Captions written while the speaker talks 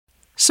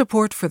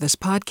Support for this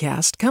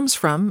podcast comes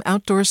from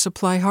Outdoor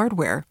Supply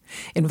Hardware,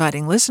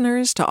 inviting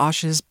listeners to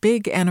Osh's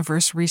big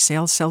anniversary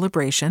sale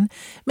celebration,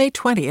 May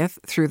 20th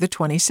through the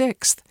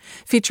 26th,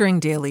 featuring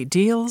daily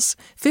deals,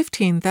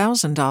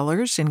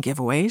 $15,000 in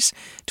giveaways,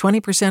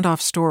 20% off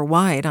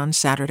store-wide on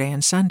Saturday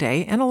and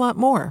Sunday, and a lot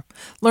more.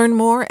 Learn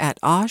more at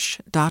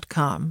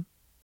osh.com.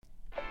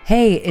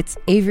 Hey, it's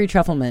Avery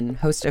Trufelman,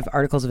 host of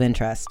Articles of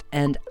Interest,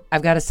 and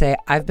I've got to say,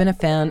 I've been a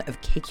fan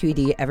of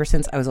KQED ever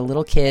since I was a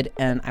little kid,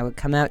 and I would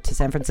come out to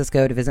San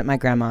Francisco to visit my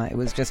grandma. It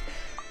was just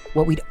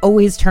what we'd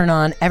always turn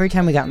on every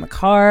time we got in the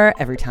car,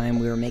 every time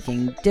we were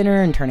making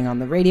dinner and turning on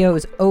the radio. It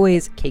was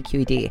always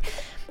KQED.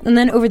 And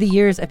then over the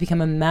years, I've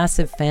become a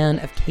massive fan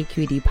of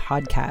KQED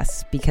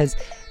podcasts because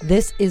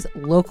this is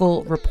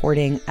local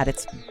reporting at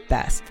its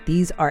best.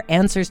 These are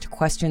answers to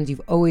questions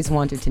you've always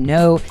wanted to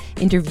know,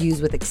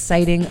 interviews with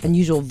exciting,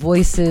 unusual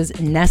voices,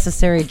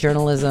 necessary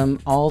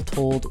journalism, all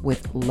told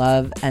with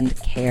love and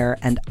care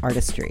and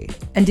artistry.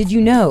 And did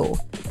you know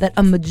that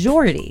a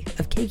majority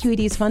of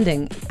KQED's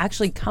funding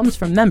actually comes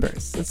from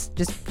members? It's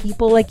just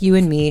people like you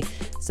and me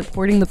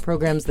supporting the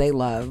programs they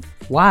love,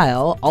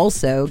 while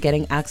also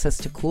getting access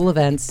to cool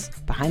events,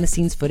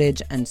 behind-the-scenes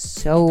footage, and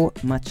so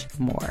much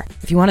more.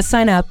 If you want to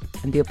sign up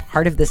and be a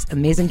part of this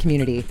amazing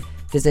community,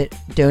 visit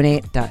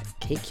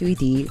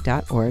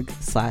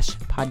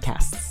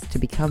donate.kqed.org/podcasts to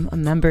become a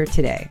member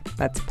today.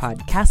 That's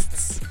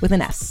podcasts with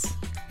an S.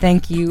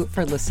 Thank you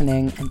for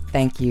listening, and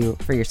thank you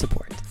for your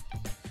support.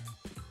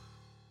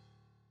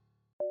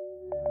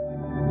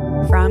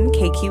 From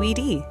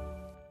KQED.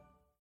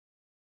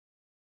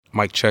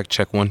 Mic check,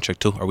 check one, check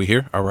two. Are we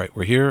here? All right,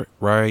 we're here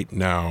right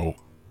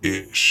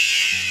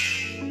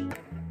now-ish.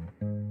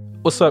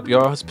 What's up,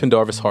 y'all? It's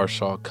Pendarvis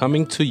Harshaw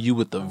coming to you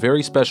with a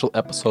very special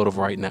episode of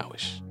Right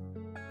Now-ish.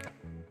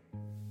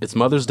 It's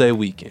Mother's Day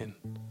weekend,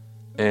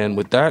 and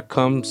with that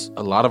comes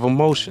a lot of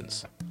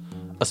emotions,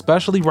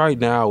 especially right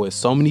now as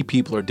so many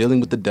people are dealing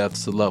with the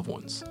deaths of loved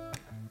ones.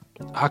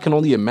 I can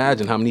only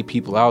imagine how many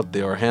people out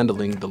there are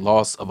handling the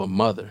loss of a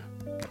mother.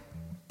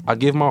 I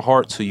give my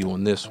heart to you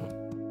on this one.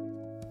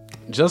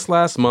 Just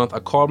last month, I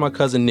called my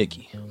cousin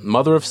Nikki,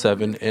 mother of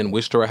 7, and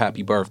wished her a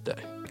happy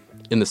birthday.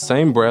 In the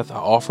same breath, I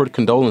offered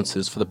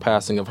condolences for the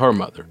passing of her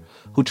mother,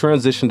 who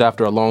transitioned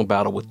after a long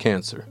battle with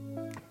cancer.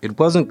 It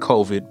wasn't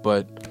COVID,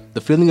 but the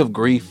feeling of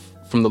grief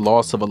from the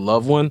loss of a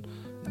loved one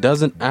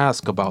doesn't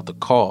ask about the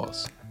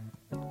cause.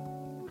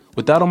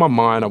 With that on my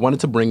mind, I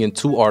wanted to bring in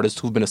 2 artists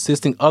who've been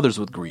assisting others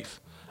with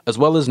grief, as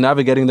well as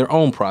navigating their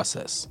own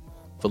process.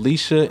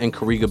 Felicia and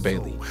Karega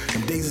Bailey.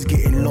 Them days is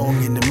getting long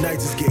and them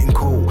nights is getting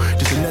cold.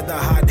 Just another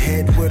hot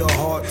head with a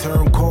heart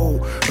turned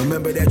cold.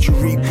 Remember that you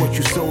reap what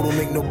you sow. Don't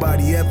make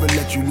nobody ever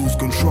let you lose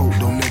control.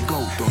 Don't let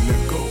go, don't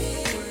let go.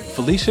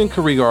 Felicia and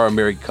Karega are a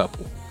married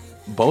couple.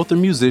 Both are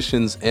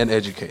musicians and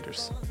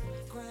educators.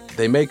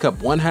 They make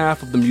up one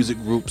half of the music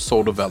group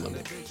Soul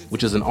Development,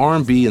 which is an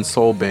R&B and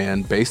soul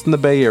band based in the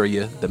Bay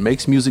Area that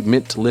makes music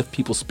meant to lift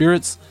people's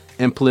spirits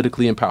and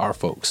politically empower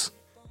folks.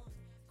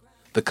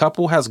 The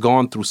couple has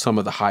gone through some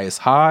of the highest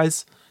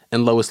highs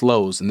and lowest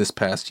lows in this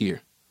past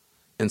year.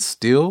 And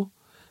still,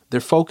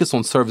 their focus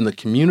on serving the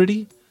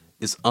community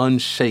is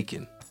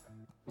unshaken.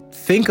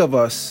 Think of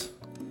us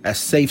as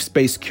safe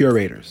space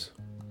curators.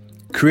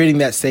 Creating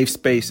that safe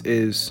space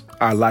is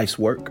our life's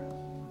work.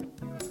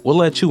 We'll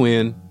let you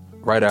in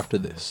right after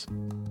this.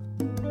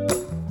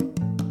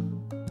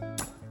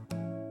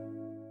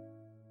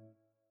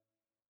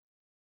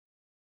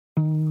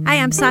 Hi,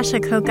 I'm Sasha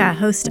Coca,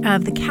 host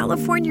of the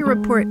California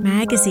Report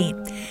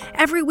magazine.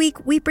 Every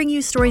week, we bring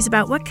you stories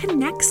about what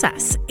connects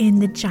us in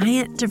the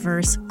giant,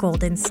 diverse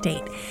Golden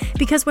State.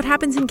 Because what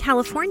happens in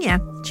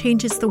California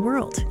changes the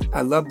world.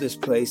 I love this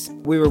place.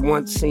 We were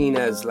once seen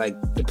as like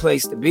the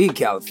place to be,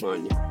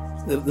 California.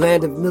 The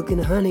land of milk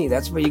and honey.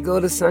 That's where you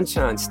go to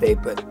Sunshine State,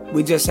 but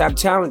we just have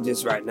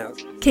challenges right now.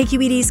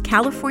 KQED's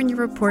California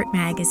Report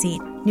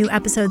magazine. New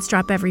episodes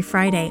drop every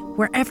Friday,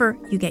 wherever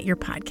you get your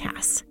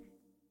podcasts.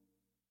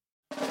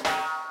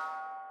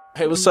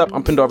 Hey, what's up?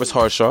 I'm Pendarvis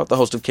Harshaw, the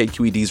host of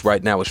KQED's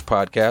Right Now-ish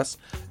podcast.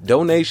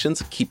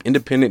 Donations keep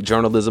independent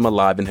journalism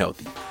alive and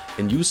healthy.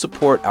 And you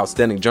support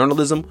outstanding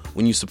journalism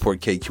when you support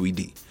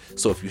KQED.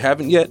 So if you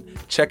haven't yet,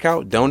 check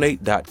out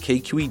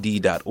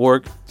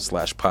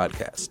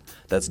donate.kqed.org/podcast.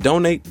 That's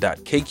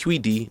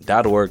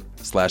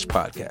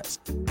donate.kqed.org/podcast.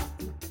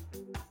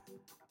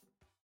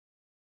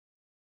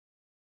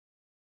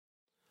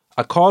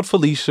 I called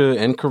Felicia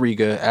and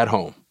Karega at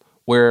home,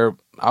 where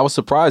I was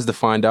surprised to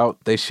find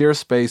out they share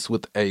space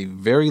with a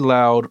very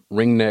loud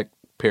ringneck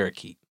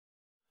parakeet.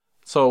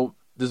 So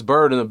this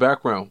bird in the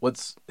background,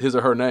 what's his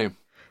or her name?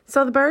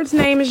 So the bird's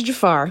name is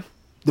Jafar.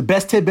 The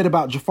best tidbit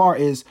about Jafar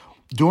is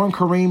during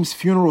Kareem's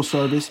funeral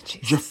service,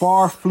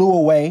 Jafar flew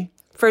away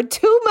For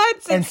 2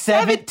 months and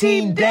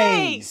 17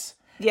 days.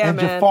 Yeah, and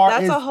man, Jafar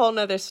that's a whole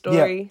nother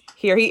story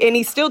here.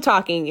 He's still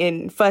talking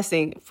and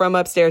fussing from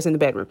upstairs in the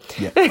bedroom.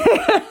 Yeah.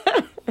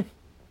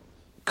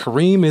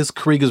 Kareem is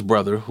Karega's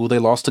brother, who they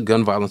lost to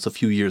gun violence a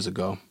few years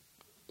ago.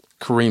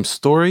 Kareem's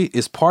story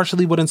is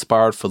partially what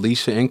inspired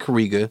Felicia and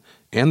Karega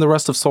and the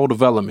rest of Soul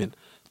Development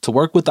to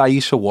work with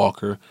Aisha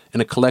Walker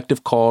in a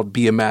collective called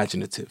Be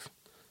Imaginative.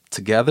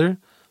 Together,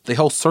 they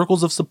host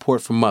circles of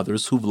support for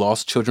mothers who've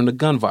lost children to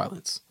gun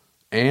violence.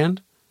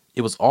 And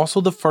it was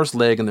also the first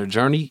leg in their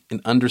journey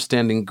in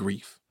understanding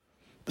grief.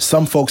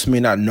 Some folks may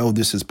not know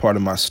this is part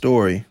of my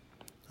story,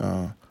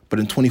 but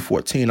in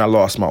 2014, I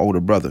lost my older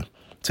brother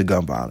to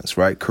gun violence,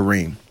 right?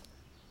 Kareem.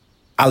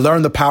 I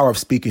learned the power of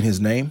speaking his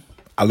name.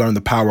 I learned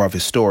the power of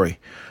his story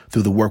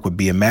through the work with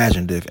Be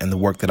Imaginative and the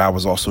work that I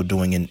was also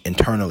doing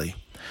internally.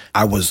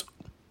 I was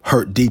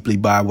hurt deeply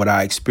by what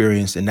I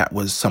experienced, and that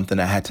was something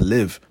I had to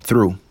live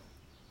through.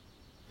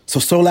 So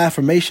Soul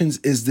Affirmations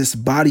is this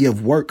body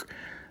of work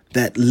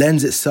that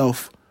lends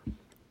itself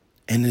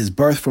and is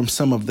birthed from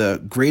some of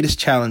the greatest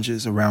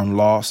challenges around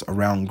loss,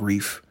 around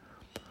grief,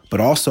 but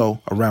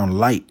also around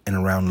light and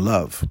around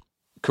love.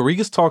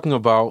 Karega's talking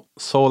about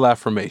Soul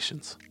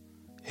Affirmations,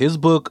 his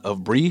book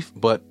of brief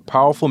but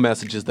powerful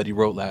messages that he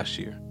wrote last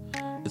year.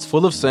 It's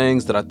full of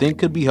sayings that I think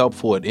could be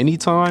helpful at any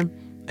time,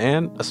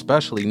 and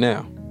especially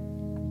now.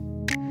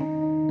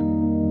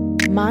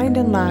 Mind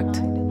unlocked,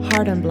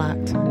 heart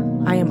unblocked.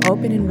 I am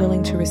open and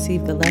willing to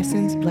receive the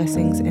lessons,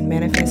 blessings, and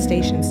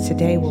manifestations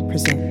today will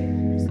present.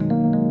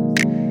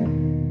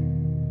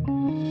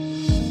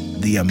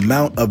 The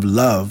amount of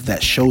love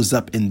that shows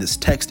up in this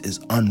text is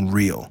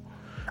unreal.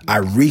 I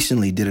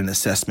recently did an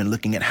assessment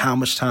looking at how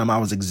much time I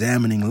was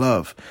examining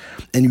love,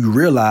 and you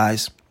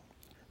realize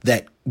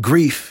that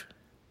grief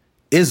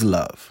is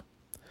love.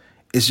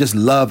 It's just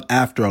love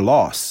after a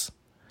loss.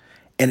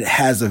 And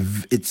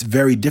it's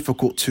very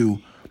difficult to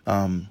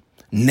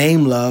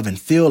name love and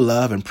feel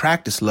love and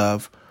practice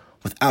love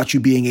without you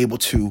being able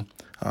to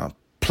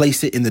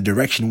place it in the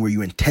direction where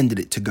you intended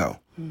it to go.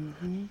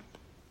 Mm-hmm.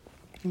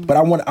 Mm-hmm. But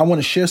I want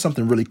to share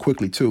something really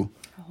quickly too.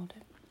 Hold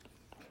it.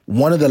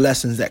 One of the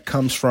lessons that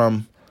comes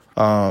from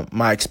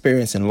my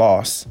experience in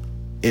loss,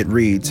 it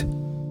reads,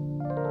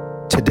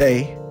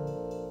 "Today,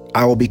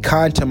 I will be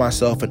kind to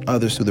myself and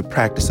others through the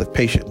practice of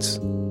patience.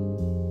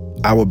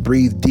 I will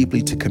breathe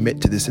deeply to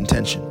commit to this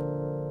intention."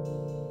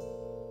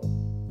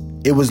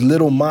 It was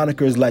little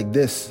monikers like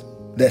this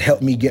that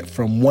helped me get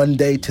from one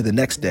day to the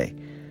next day.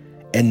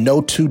 And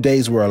no 2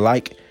 days were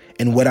alike,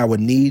 and what I would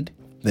need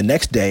the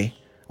next day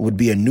would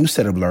be a new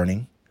set of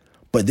learning.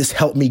 But this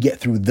helped me get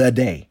through the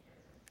day,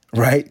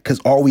 right? Because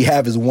all we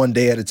have is one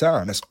day at a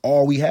time. That's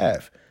all we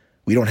have.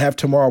 We don't have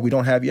tomorrow. We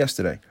don't have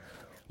yesterday.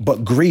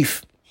 But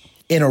grief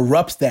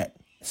interrupts that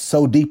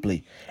so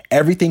deeply.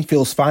 Everything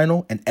feels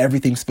final and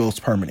everything feels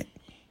permanent.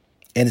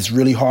 And it's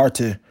really hard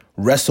to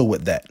wrestle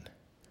with that.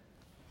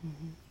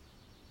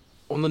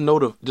 On the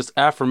note of just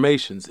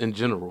affirmations in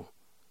general,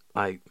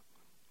 like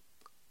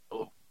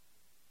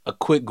a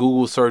quick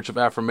Google search of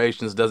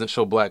affirmations doesn't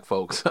show black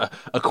folks.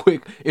 A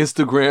quick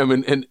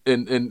Instagram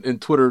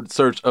and Twitter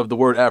search of the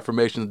word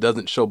affirmations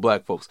doesn't show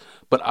black folks.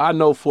 But I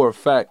know for a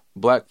fact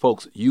black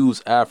folks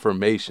use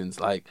affirmations.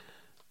 Like,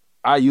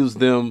 I use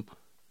them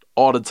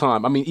all the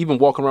time. I mean, even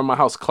walking around my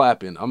house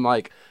clapping. I'm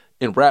like,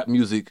 in rap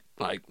music,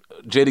 like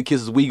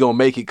Jadakiss's "We Gon'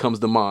 Make It" comes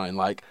to mind.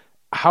 Like,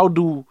 how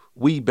do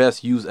we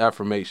best use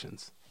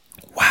affirmations?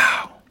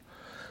 Wow.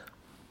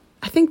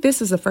 I think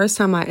this is the first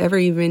time I ever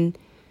even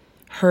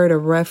heard a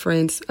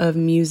reference of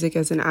music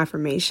as an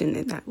affirmation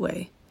in that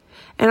way.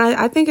 And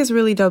I think it's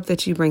really dope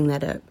that you bring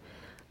that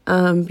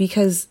up.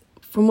 Because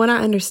from what I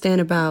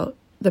understand about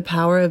the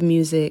power of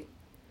music,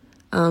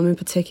 in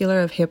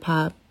particular of hip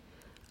hop,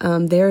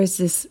 there is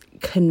this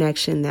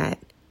connection that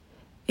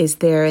is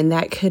there. And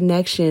that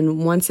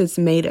connection, once it's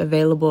made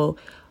available,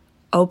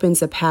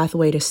 opens a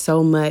pathway to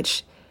so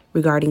much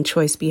regarding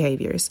choice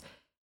behaviors.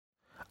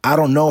 I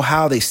don't know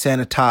how they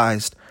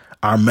sanitized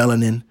our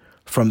melanin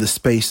from the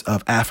space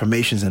of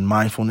affirmations and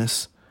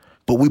mindfulness,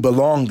 but we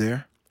belong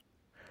there.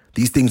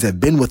 These things have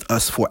been with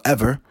us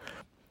forever.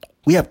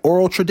 We have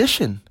oral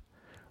tradition,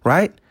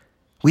 right?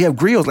 We have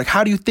griots. Like,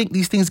 how do you think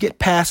these things get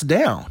passed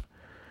down,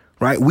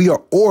 right? We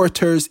are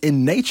orators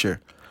in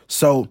nature.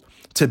 So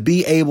to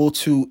be able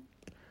to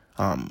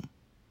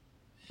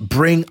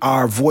bring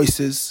our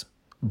voices,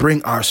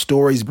 bring our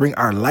stories, bring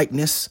our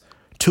likeness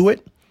to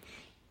it,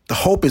 the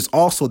hope is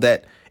also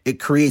that it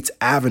creates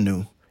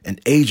avenue and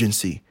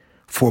agency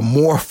for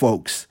more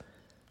folks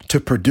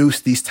to produce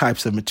these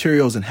types of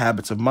materials and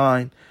habits of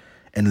mind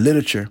and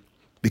literature,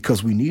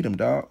 because we need them,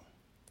 dog.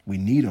 We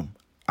need them.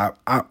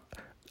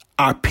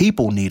 Our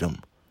people need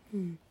them.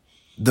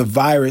 The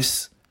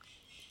virus,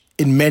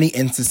 in many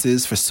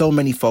instances, for so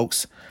many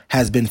folks,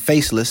 has been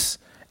faceless,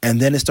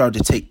 and then it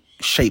started to take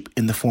shape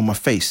in the form of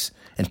face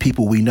and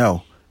people we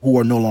know who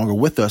are no longer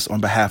with us on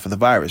behalf of the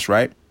virus,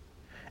 right?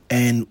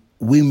 And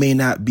we may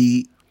not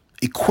be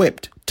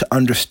equipped to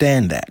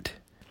understand that.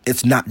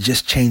 It's not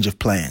just change of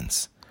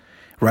plans,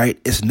 right?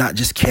 It's not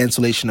just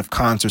cancellation of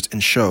concerts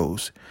and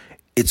shows.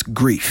 It's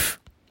grief.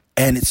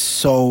 And it's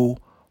so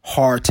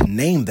hard to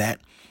name that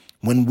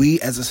when we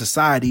as a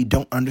society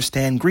don't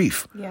understand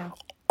grief. Yeah.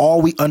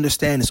 All we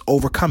understand is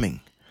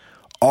overcoming.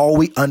 All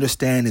we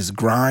understand is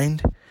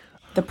grind.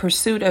 The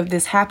pursuit of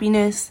this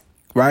happiness.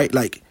 Right?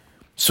 Like,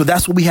 So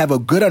that's what we have a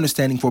good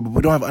understanding for, but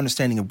we don't have an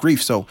understanding of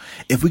grief. So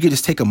if we could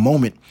just take a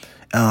moment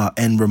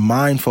and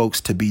remind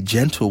folks to be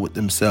gentle with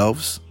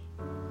themselves,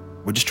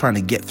 we're just trying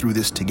to get through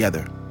this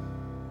together.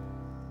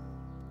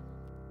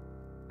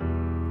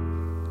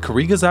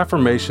 Karega's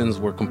affirmations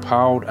were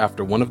compiled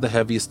after one of the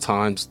heaviest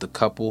times the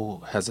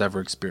couple has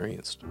ever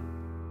experienced.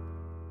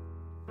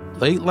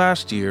 Late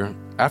last year,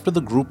 after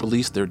the group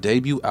released their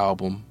debut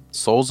album,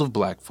 Souls of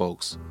Black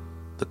Folks,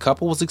 the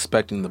couple was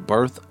expecting the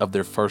birth of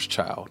their first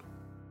child.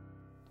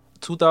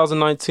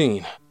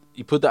 2019,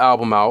 you put the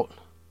album out.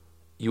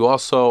 You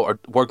also are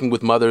working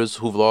with mothers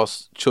who've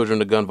lost children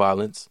to gun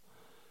violence,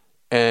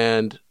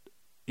 and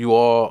you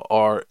all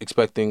are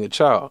expecting a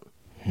child.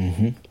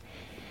 Yeah.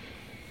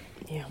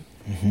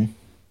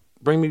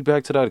 Bring me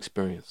back to that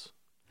experience.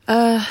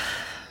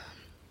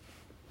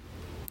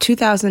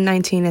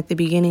 2019, at the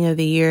beginning of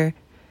the year,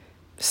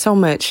 so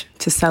much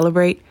to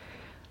celebrate.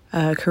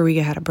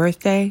 Karega had a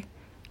birthday.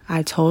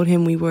 I told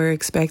him we were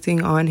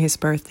expecting on his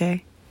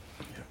birthday.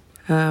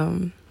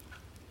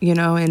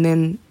 And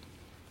then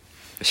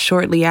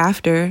shortly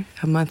after,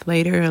 a month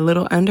later, a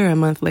little under a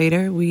month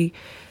later, we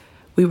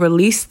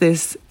released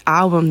this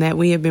album that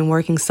we had been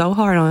working so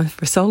hard on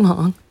for so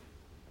long.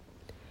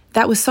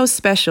 That was so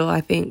special,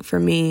 I think, for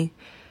me,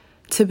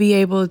 to be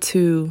able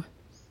to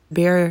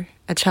bear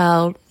a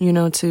child,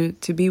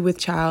 to be with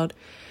child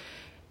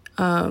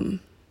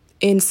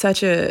in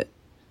such a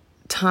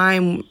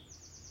time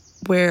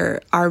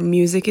where our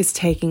music is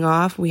taking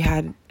off. We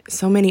had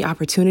so many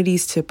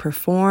opportunities to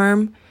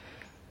perform.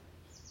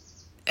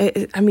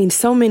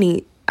 So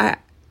many.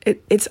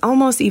 It's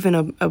almost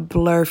even a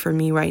blur for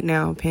me right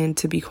now, Penn,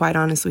 to be quite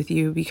honest with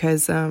you,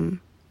 because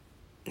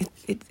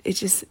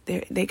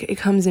it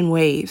comes in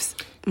waves.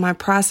 My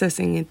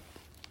processing,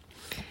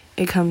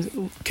 it comes.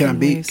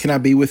 Can I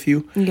be with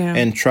you? Yeah.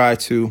 And try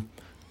to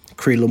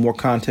create a little more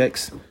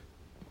context?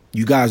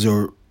 You guys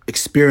are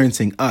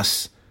experiencing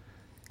us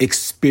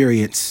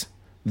experience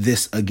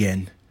this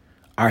again.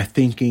 Our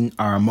thinking,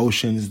 our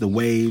emotions, the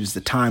waves,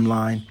 the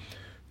timeline.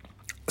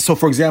 So,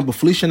 for example,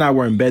 Felicia and I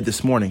were in bed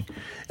this morning,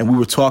 and we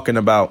were talking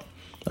about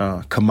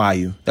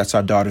Kamayu. That's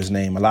our daughter's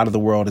name. A lot of the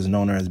world has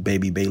known her as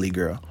Baby Bailey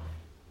Girl.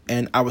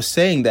 And I was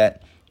saying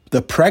that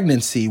the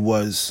pregnancy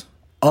was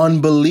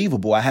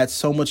unbelievable. I had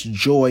so much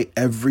joy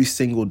every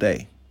single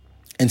day.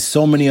 In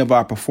so many of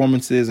our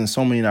performances and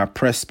so many in our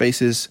press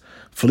spaces,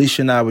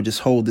 Felicia and I would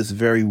just hold this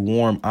very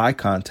warm eye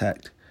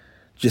contact,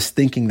 just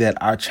thinking that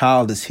our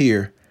child is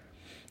here,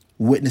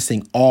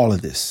 witnessing all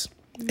of this,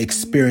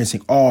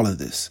 experiencing all of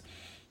this.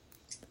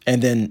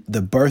 And then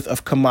the birth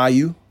of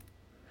Kamayu,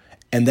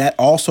 and that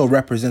also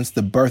represents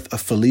the birth of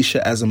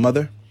Felicia as a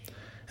mother,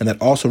 and that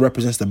also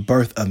represents the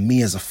birth of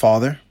me as a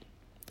father.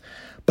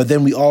 But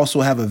then we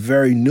also have a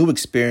very new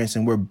experience,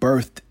 and we're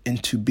birthed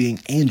into being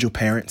angel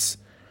parents,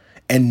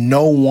 and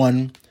no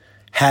one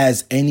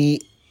has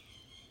any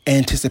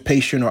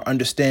anticipation or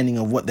understanding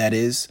of what that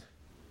is.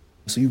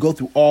 So you go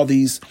through all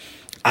these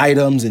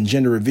items and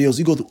gender reveals.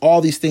 You go through all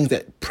these things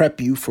that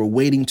prep you for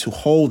waiting to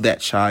hold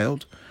that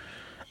child.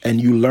 And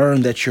you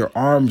learn that your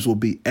arms will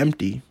be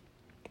empty,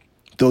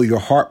 though your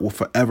heart will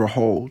forever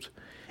hold.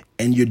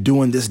 And you're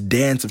doing this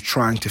dance of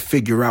trying to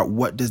figure out,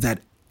 what does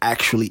that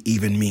actually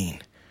even mean?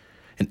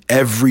 And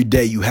every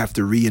day you have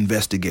to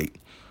reinvestigate,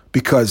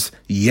 because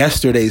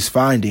yesterday's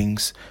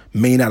findings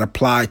may not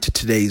apply to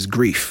today's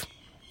grief.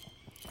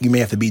 You may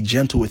have to be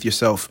gentle with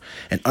yourself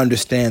and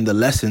understand the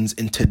lessons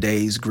in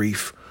today's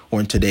grief or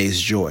in today's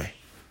joy.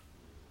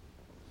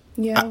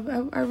 Yeah,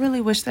 I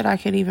really wish that I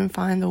could even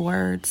find the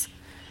words.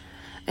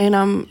 And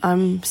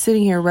I'm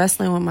sitting here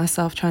wrestling with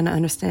myself, trying to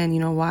understand,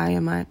 why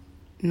am I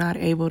not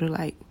able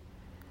to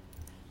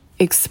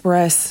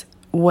express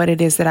what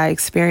it is that I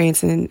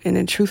experience. And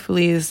it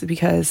truthfully is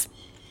because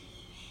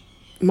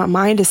my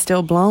mind is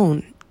still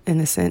blown in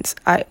a sense.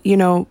 I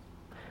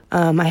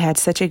had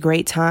such a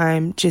great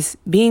time just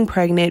being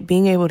pregnant,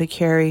 being able to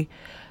carry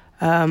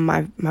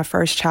my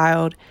first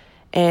child,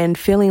 and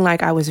feeling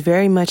like I was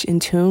very much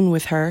in tune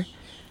with her.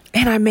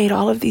 And I made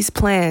all of these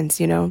plans,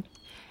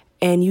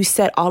 and you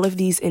set all of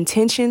these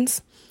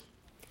intentions,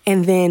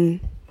 and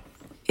then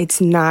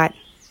it's not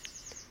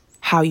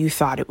how you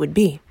thought it would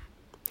be,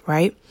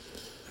 right?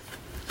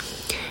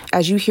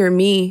 As you hear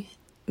me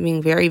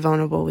being very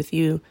vulnerable with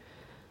you,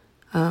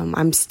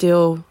 I'm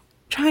still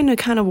trying to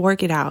kind of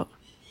work it out,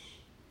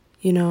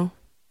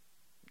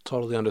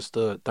 Totally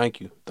understood.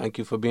 Thank you. Thank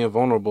you for being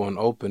vulnerable and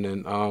open,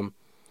 and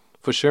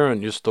for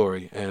sharing your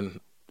story.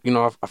 And,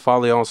 I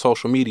follow you on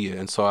social media,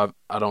 and so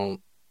I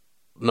don't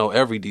know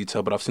every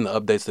detail, but I've seen the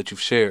updates that you've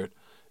shared,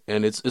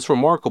 and it's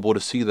remarkable to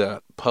see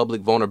that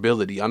public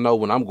vulnerability. I know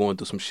when I'm going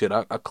through some shit,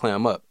 I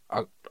clam up,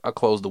 I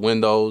close the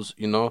windows,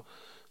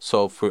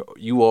 So for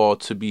you all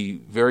to be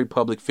very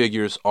public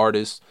figures,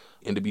 artists,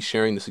 and to be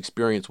sharing this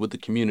experience with the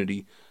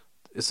community,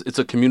 it's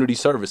a community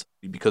service,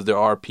 because there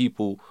are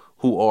people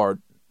who are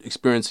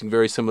experiencing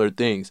very similar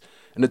things.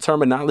 And the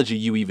terminology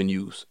you even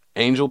use,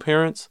 angel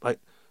parents,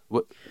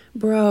 what?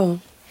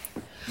 Bro.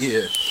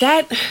 Yeah.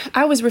 That,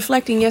 I was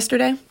reflecting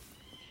yesterday.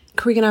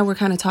 Karega and I were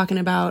kind of talking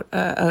about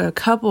a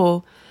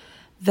couple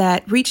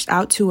that reached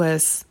out to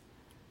us.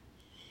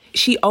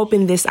 She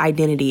opened this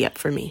identity up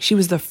for me. She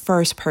was the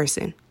first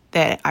person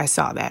that I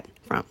saw that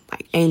from,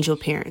 like angel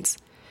parents.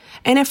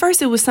 And at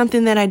first it was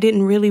something that I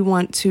didn't really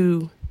want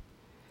to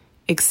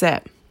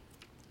accept.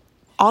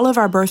 All of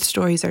our birth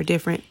stories are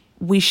different.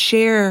 We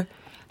share,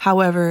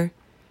 however,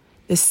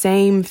 the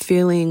same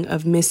feeling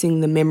of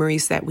missing the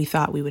memories that we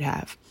thought we would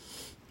have.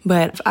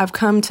 But I've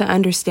come to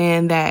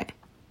understand that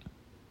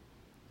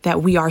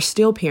we are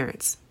still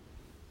parents.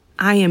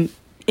 I am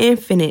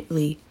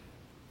infinitely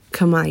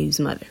Kamayu's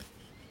mother.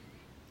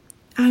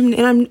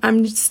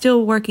 I'm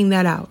still working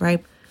that out,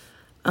 right?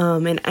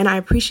 And I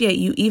appreciate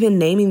you even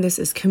naming this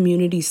as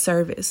community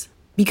service.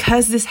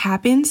 Because this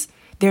happens,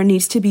 there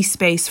needs to be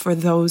space for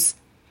those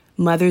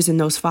mothers and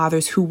those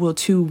fathers who will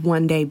too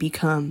one day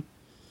become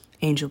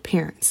angel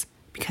parents,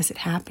 because it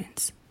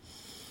happens.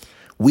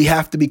 We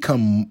have to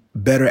become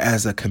better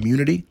as a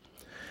community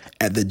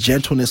at the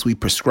gentleness we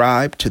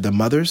prescribe to the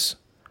mothers,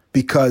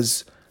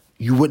 because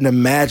you wouldn't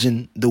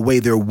imagine the way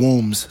their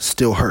wombs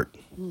still hurt.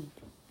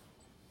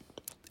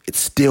 It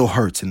still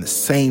hurts in the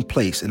same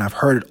place. And I've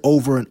heard it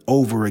over and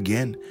over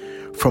again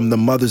from the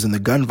mothers in the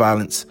gun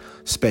violence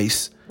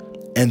space.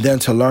 And then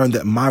to learn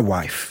that my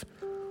wife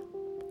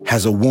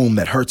has a womb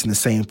that hurts in the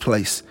same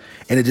place.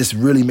 And it just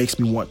really makes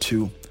me want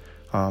to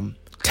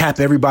tap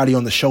everybody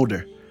on the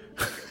shoulder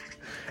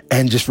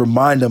and just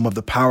remind them of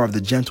the power of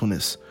the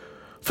gentleness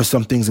for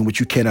some things in which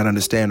you cannot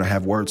understand or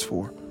have words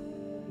for.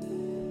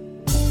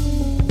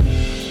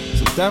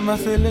 Sometimes I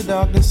feel the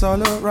darkness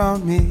all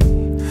around me.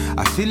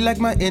 I feel like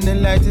my inner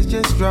light is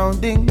just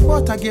drowning,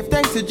 but I give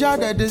thanks to Jah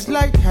that this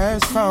light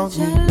has found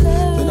me.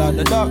 That all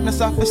the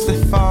darkness I feel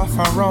stay far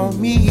around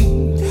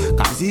me.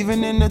 Cause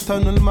even in the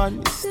tunnel, man,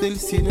 you still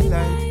see the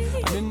light.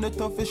 And in the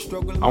toughest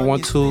struggle, I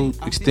want to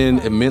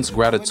extend immense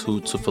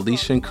gratitude to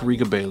Felicia and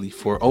Karega Bailey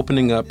for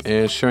opening up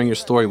and sharing your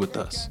story with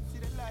us.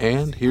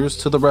 And here's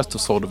to the rest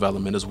of Soul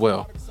Development as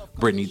well.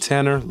 Brittany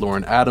Tanner,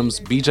 Lauren Adams,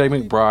 BJ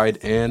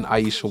McBride, and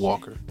Aisha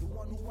Walker.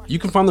 You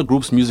can find the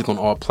group's music on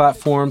all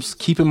platforms.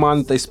 Keep in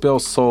mind that they spell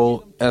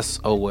soul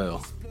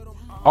S-O-L.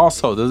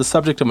 Also, they're the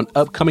subject of an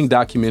upcoming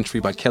documentary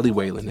by Kelly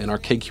Whalen and our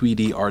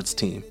KQED arts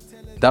team.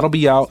 That'll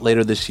be out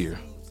later this year.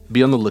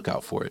 Be on the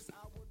lookout for it.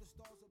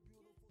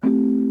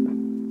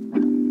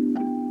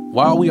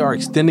 While we are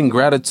extending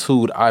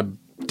gratitude, I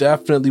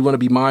definitely want to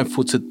be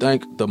mindful to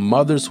thank the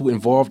mothers who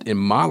involved in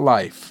my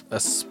life,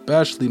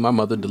 especially my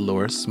mother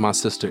Dolores, my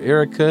sister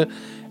Erica,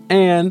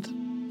 and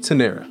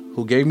Tanera,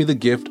 who gave me the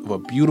gift of a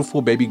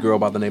beautiful baby girl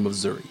by the name of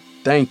Zuri.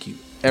 Thank you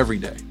every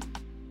day.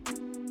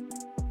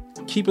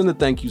 Keeping the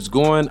thank yous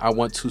going, I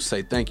want to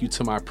say thank you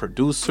to my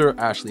producer,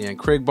 Ashley Ann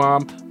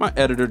Craigbaum, my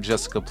editor,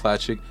 Jessica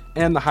Platchik,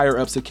 and the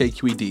higher-ups at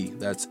KQED.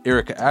 That's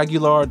Erica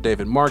Aguilar,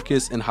 David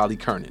Marcus, and Holly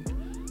Kernan.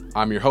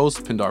 I'm your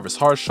host, Pendarvis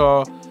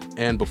Harshaw,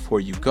 and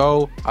before you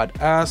go, I'd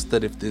ask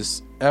that if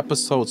this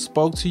episode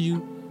spoke to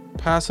you,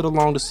 pass it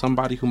along to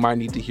somebody who might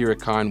need to hear a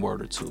kind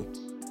word or two.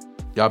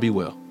 Y'all be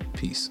well.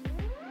 Peace.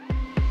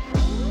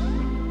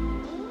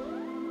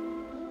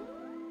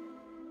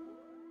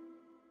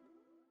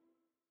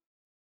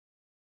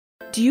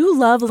 Do you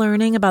love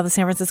learning about the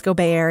San Francisco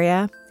Bay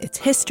Area? Its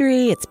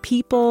history, its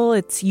people,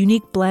 its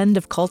unique blend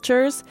of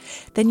cultures?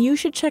 Then you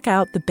should check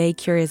out the Bay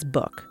Curious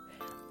book.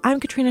 I'm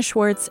Katrina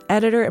Schwartz,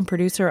 editor and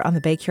producer on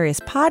the Bay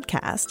Curious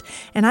podcast,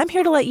 and I'm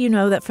here to let you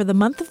know that for the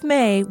month of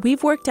May,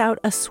 we've worked out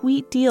a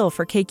sweet deal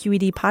for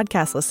KQED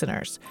podcast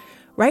listeners.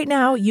 Right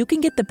now, you can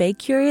get the Bay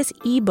Curious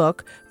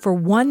ebook for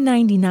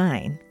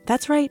 $1.99.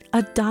 That's right,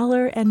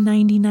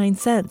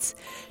 $1.99.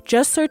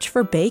 Just search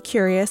for Bay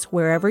Curious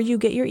wherever you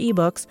get your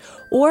ebooks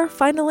or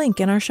find a link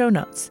in our show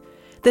notes.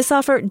 This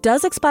offer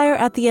does expire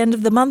at the end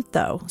of the month,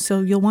 though,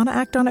 so you'll want to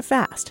act on it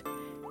fast.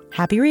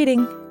 Happy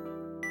reading.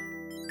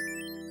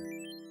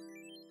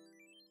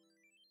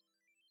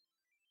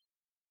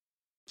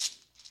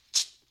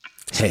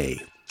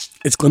 Hey,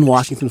 it's Glenn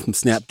Washington from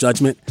Snap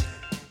Judgment.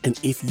 And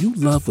if you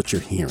love what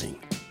you're hearing,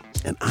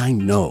 and I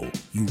know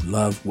you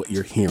love what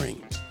you're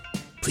hearing,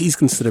 please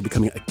consider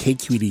becoming a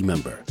KQED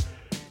member.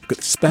 You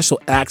get special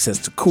access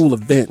to cool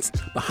events,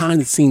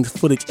 behind-the-scenes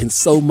footage, and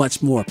so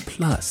much more.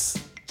 Plus,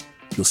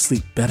 you'll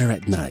sleep better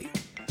at night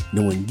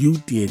knowing you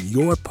did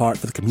your part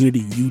for the community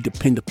you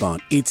depend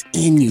upon. It's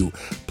in you.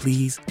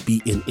 Please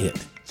be in it.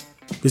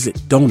 Visit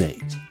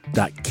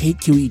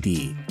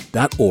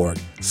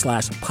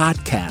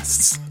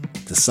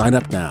donate.kqed.org/podcasts to sign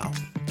up now.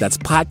 That's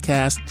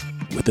podcast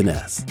with an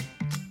S.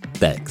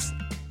 Thanks.